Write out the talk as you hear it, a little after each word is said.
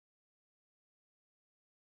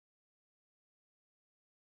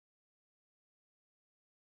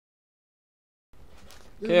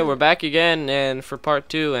Okay, we're back again, and for part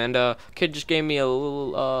 2, and kid just gave me a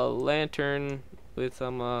little lantern with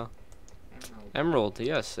some emerald.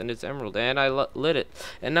 Yes, and it's emerald, and I lit it.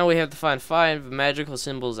 And now we have to find 5 magical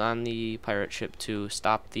symbols on the pirate ship to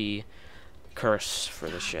stop the curse for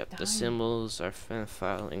the ship. The symbols are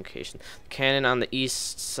file indication. Cannon on the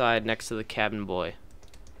east side next to the cabin boy.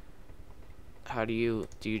 How do you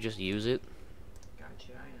just use it?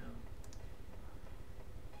 Gotcha, I know.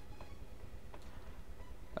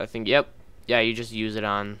 I think, yep. Yeah, you just use it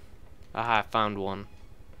on. Aha, I found one.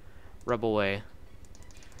 Rub away.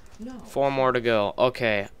 No. 4 more to go.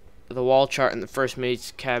 Okay. The wall chart and the first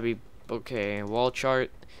mate's cabby. Okay, wall chart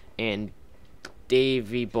and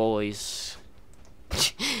Davey-boy's.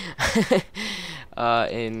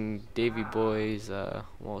 And Davey-boy's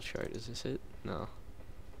wall chart. Is this it? No.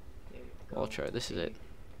 Wall chart. This is it.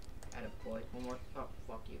 Boy. One more. Oh,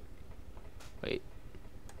 fuck you. Wait.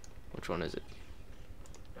 Which one is it?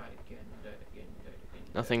 Die again, die again, die again.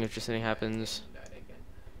 Nothing interesting happens. Die again.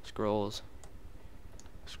 Scrolls.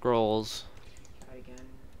 Scrolls. Die again.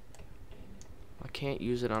 I can't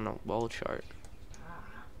use it on a wall chart.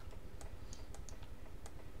 Ah.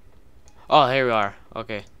 Oh, here we are.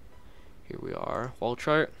 Okay. Here we are. Wall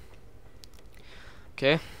chart.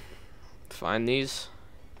 Okay. Find these.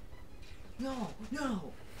 No,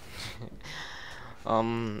 no.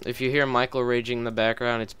 If you hear Michael raging in the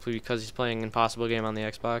background, it's because he's playing Impossible Game on the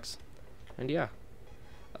Xbox. And yeah.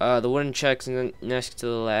 The wooden check's next to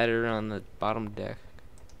the ladder on the bottom deck.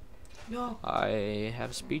 No. I have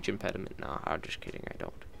a speech impediment. No, I'm just kidding. I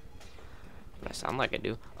don't. But I sound like I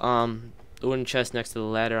do. The wooden chest next to the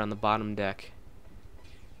ladder on the bottom deck.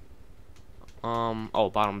 Oh,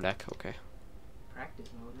 bottom deck. Okay. Practice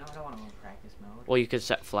mode? No, I don't want to go in practice mode. Well, you could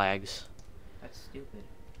set flags. That's stupid.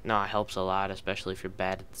 No, it helps a lot, especially if you're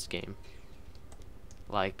bad at this game.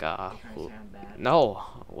 Like, You're trying to sound bad. no,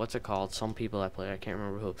 what's it called? Some people I play, I can't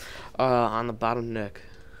remember who. On the bottom deck.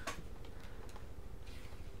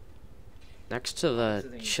 Next to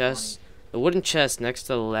the chest, the wooden chest next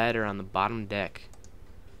to the ladder on the bottom deck.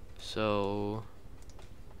 So,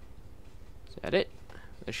 is that it?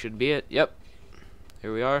 That should be it. Yep.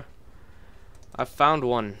 Here we are. I found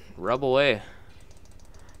one. Rub away.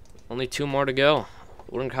 Only 2 more to go.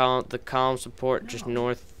 Wooden column, the column support just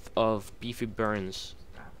north of Beefy Burns.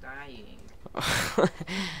 Stop dying.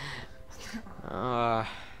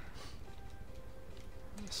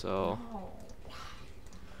 So No.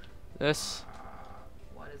 this.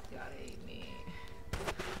 What has got hate me?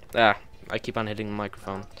 Ah, I keep on hitting the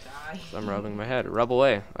microphone. Stop dying. So I'm rubbing my head. Rub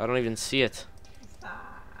away. I don't even see it.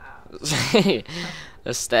 Stop.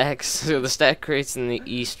 The stacks. So the stack crates in the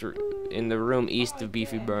east, in the room east of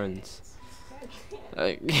Beefy Burns.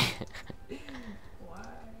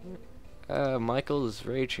 Michael is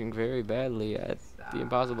raging very badly at the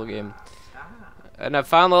Impossible Game. And I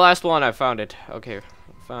found the last one. I found it. Okay,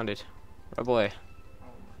 found it. Rub away. Oh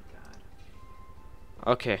my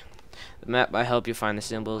god. Okay. The map might help you find the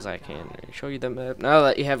symbols. I can show you the map. Now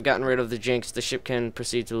that you have gotten rid of the jinx, the ship can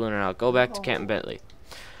proceed to Lunar Isle. Go back to Captian Bently.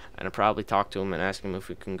 And I'll probably talk to him and ask him if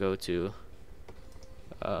we can go to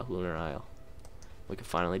Lunar Isle. We can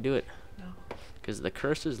finally do it. No. Because the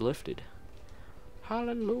curse is lifted.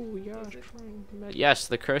 Hallelujah. Yes,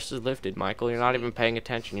 the curse is lifted, Michael. You're not even paying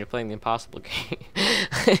attention. You're playing the Impossible Game.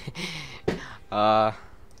 Shut up.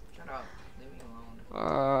 Leave me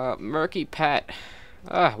alone. Murky Pat.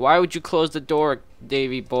 Why would you close the door,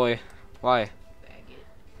 Davey-boy? Why? Bag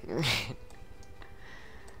it.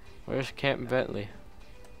 Where's Captian Bently?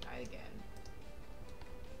 Die again.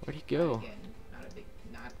 Where'd he go? Die again. Not a big.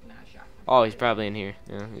 Not a shot. Oh, he's probably in here.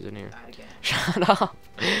 Yeah, he's in here. Die again. Shut up.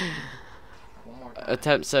 One more time.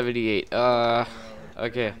 Attempt 78.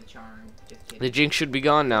 Okay. Charm. Just kidding. The jinx should be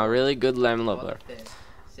gone now. Really good lemon leveler. What's this?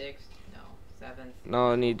 6? No. 7?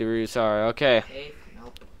 No need to sorry. Okay. 8?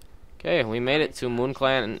 Nope. Okay, we made it to Moon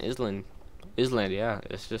Clan and Island. Island, yeah.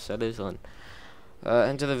 It's just said Island.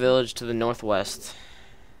 Enter the village to the northwest.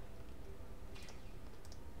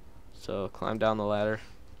 So, climb down the ladder.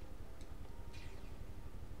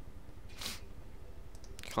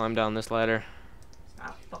 Climb down this ladder.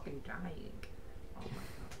 Stop fucking dying. Oh my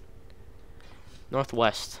god.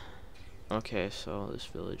 Northwest. Okay, so this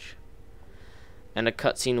village. And a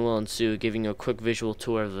cutscene will ensue, giving you a quick visual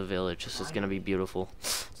tour of the village. This is gonna be beautiful.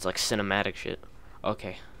 It's like cinematic shit.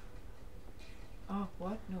 Okay. Oh,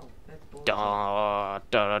 what? No, that's bullshit. Da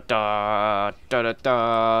da da da da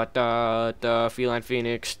da da da Feline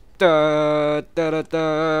Phoenix. Da da da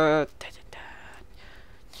da da da.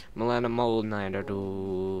 Milana Mole Niner.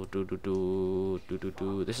 Do do do do do do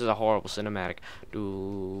do. This is a horrible cinematic.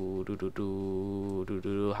 Do do do do do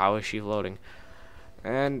do. How is she floating?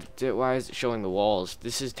 And why is it showing the walls?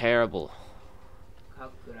 This is terrible. How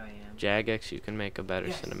good I am. Jagex, you can make a better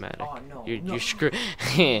Yes. cinematic. Oh no. You screw.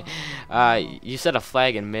 You set a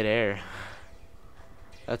flag in midair.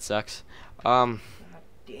 That sucks. God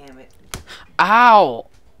damn it. Ow!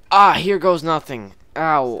 Ah, here goes nothing.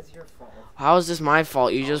 Ow. This is your fault. How is this my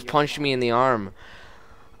fault? You just your punched fault. me in the arm.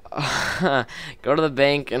 Go to the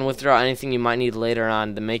bank and withdraw anything you might need later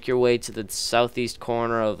on. Then make your way to the southeast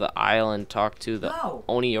corner of the isle and talk to the No.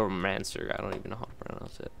 Oneiromancer. I don't even know how to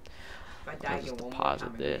pronounce it. If I die Let's again one more deposit time,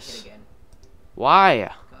 I'm gonna hit this. again.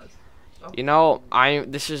 Why? 'Cause- oh. You know,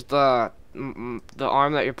 this is the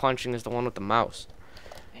arm that you're punching is the one with the mouse.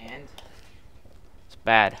 And It's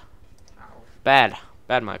bad. ow, Bad.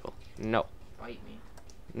 Bad, Michael. No. bite me,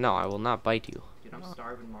 No, I will not bite you. dude. I'm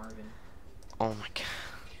starving, Marvin. Oh my god.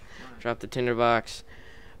 Come on. Drop the tinderbox.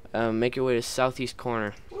 Make your way to southeast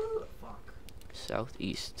corner. Woo, fuck.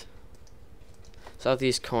 Southeast.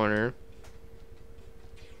 Southeast corner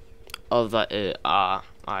of the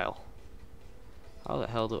aisle. How the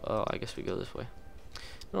hell do? Oh, I guess we go this way.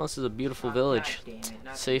 No, this is a beautiful Oh, village. God damn it,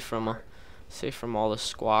 not Safe this from part. safe from all the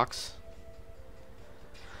squawks.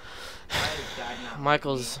 Why is Dad not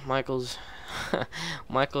with Michael's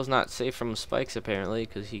Michael's not safe from spikes apparently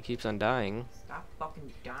because he keeps on dying. me? Stop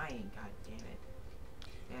fucking dying, god damn it.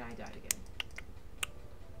 And I died again.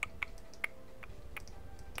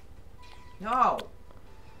 No!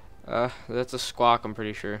 That's a squawk, I'm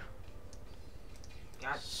pretty sure.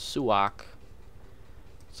 God, Suwak.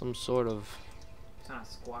 Some sort of. it's not a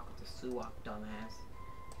squawk, it's a suwak, dumbass.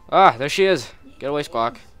 Ah, there she is. Get away,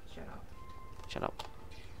 squawk. Shut up. Shut up.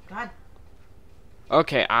 God.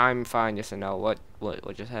 Okay, I'm fine. Yes and no. What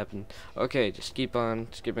just happened? Okay, just keep on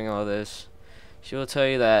skipping all this. She will tell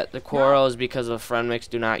you that the quarrel is because of friend mix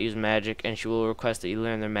do not use magic, and she will request that you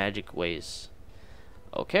learn their magic ways.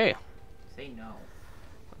 Okay. Say no.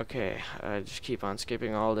 Okay, just keep on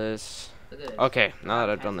skipping all this. Look at this. Okay, now that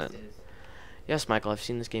How I've done that. fast this is. Yes, Michael, I've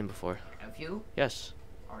seen this game before. Have you? Yes.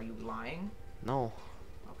 Are you lying? No.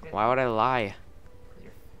 Okay. Why would I lie? 'Cause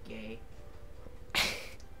you're gay.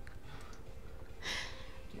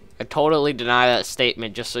 I totally deny that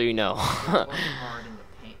statement, just so you know. You're going hard in the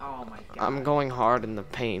paint. Oh my god. I'm going hard in the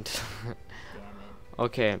paint. Damn it.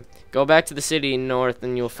 Okay, go back to the city north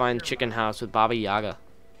and you'll find Chicken House with Baba Yaga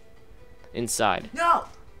inside. No!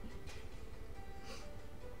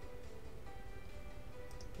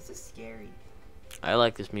 This is scary. I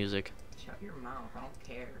like this music. Shut your mouth. I don't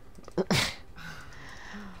care.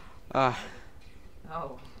 Ah,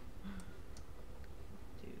 No.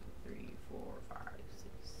 2, 3, 4, 5,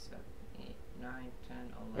 6, 7, 8, 9, 10,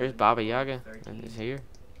 11. there's Baba Yaga. 13. Is here?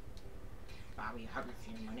 Bobby, how do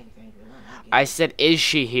you feel money? Thank you. I said, is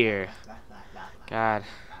she here? God.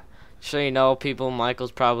 So you know, people,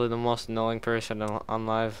 Michael's probably the most annoying person on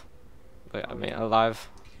live. Wait, I mean, alive.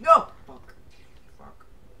 No! Fuck. Fuck.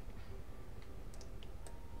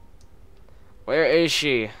 Where is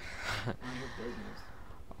she? None of your business.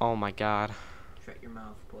 Oh my god. Shut your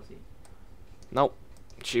mouth, pussy. Nope.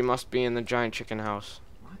 She must be in the giant chicken house.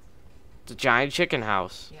 What? The giant chicken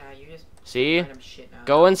house. Yeah, you're just See? random shit now.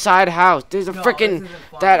 Go inside house. There's a No, frickin' this isn't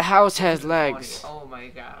funny. that house This has isn't legs. funny. Oh my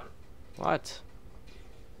god. What?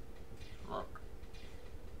 Look.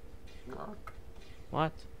 Look.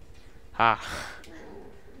 What? Ha.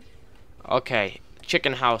 Okay.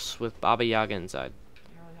 Chicken house with Baba Yaga inside.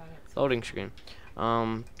 Loading screen.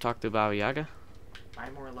 Talk to Baba Yaga.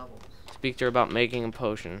 5 more levels. Speak to her about making a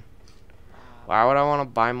potion. Why would I want to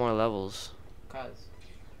buy more levels? Cause.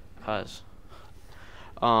 Cause.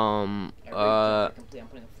 Every job I complete, I'm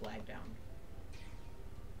putting a flag down.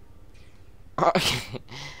 Okay.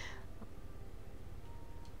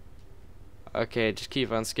 Okay, just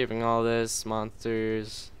keep on skipping all this.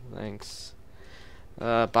 Monsters. Thanks.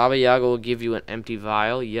 Baba Yaga will give you an empty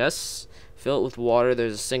vial. Yes. Fill it with water.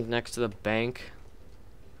 There's a sink next to the bank.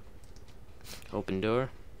 Open door.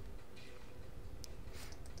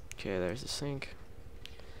 Okay, there's the sink.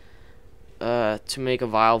 To make a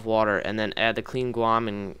vial of water, and then add the clean guam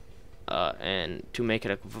and to make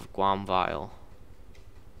it a guam vial.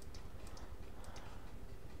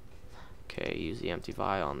 Okay, use the empty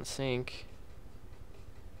vial on the sink.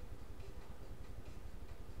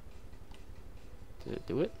 Did it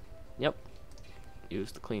do it? Yep.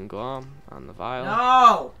 Use the clean guam on the vial.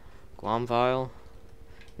 No! Guam vial.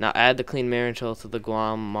 Now add the clean Marinchal to the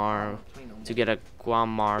Guam Mar to get a Guam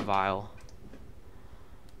Mar vial.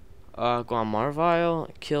 Guam Mar vial.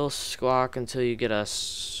 Kill Squawk until you get a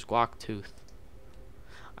Squawk tooth.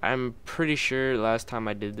 I'm pretty sure last time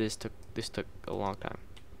I did this took a long time.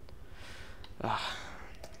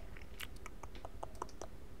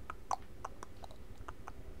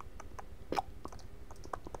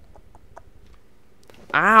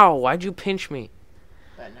 Ow! Why'd you pinch me?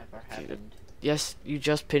 That never happened. Yes, you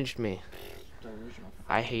just pinched me. Delusional.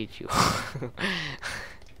 I hate you.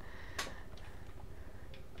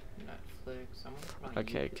 Netflix.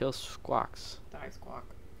 Okay, kill squawks. Die, squawk.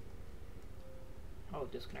 Oh,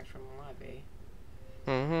 disconnect from live, eh?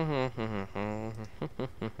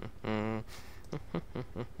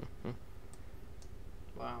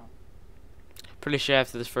 Wow. Pretty sure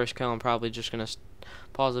after this first kill, I'm probably just gonna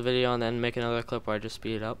pause the video and then make another clip where I just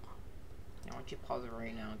speed it up. Yeah, why don't you pause it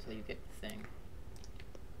right now until you get the thing?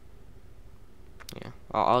 Yeah,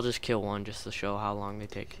 I'll just kill one just to show how long they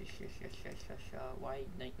take. Why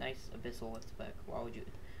nice abyssal spec? Why would you?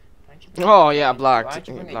 Oh yeah, blocked. Why'd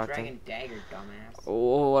you bring a blocked dragon dagger, dumbass?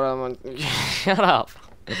 Oh, what am I? Shut up.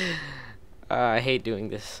 I hate doing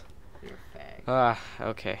this. You're a fag.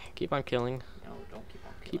 Okay. Keep on killing. No, don't keep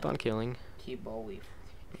on killing. Keep on killing. T-Bow.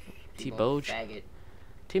 T-Bow. Faggot.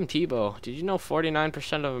 Team Tebow. Did you know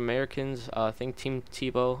 49% of Americans think Team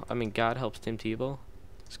Tebow? I mean, God helps Team Tebow.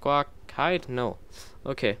 Squawk. Hide? No.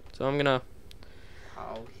 Okay. So I'm gonna.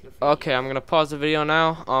 Okay, I'm gonna pause the video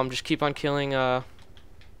now. Just keep on killing the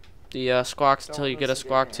squawks until you get a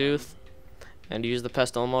squawk tooth, and use the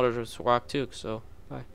pestle motor to squawk too. So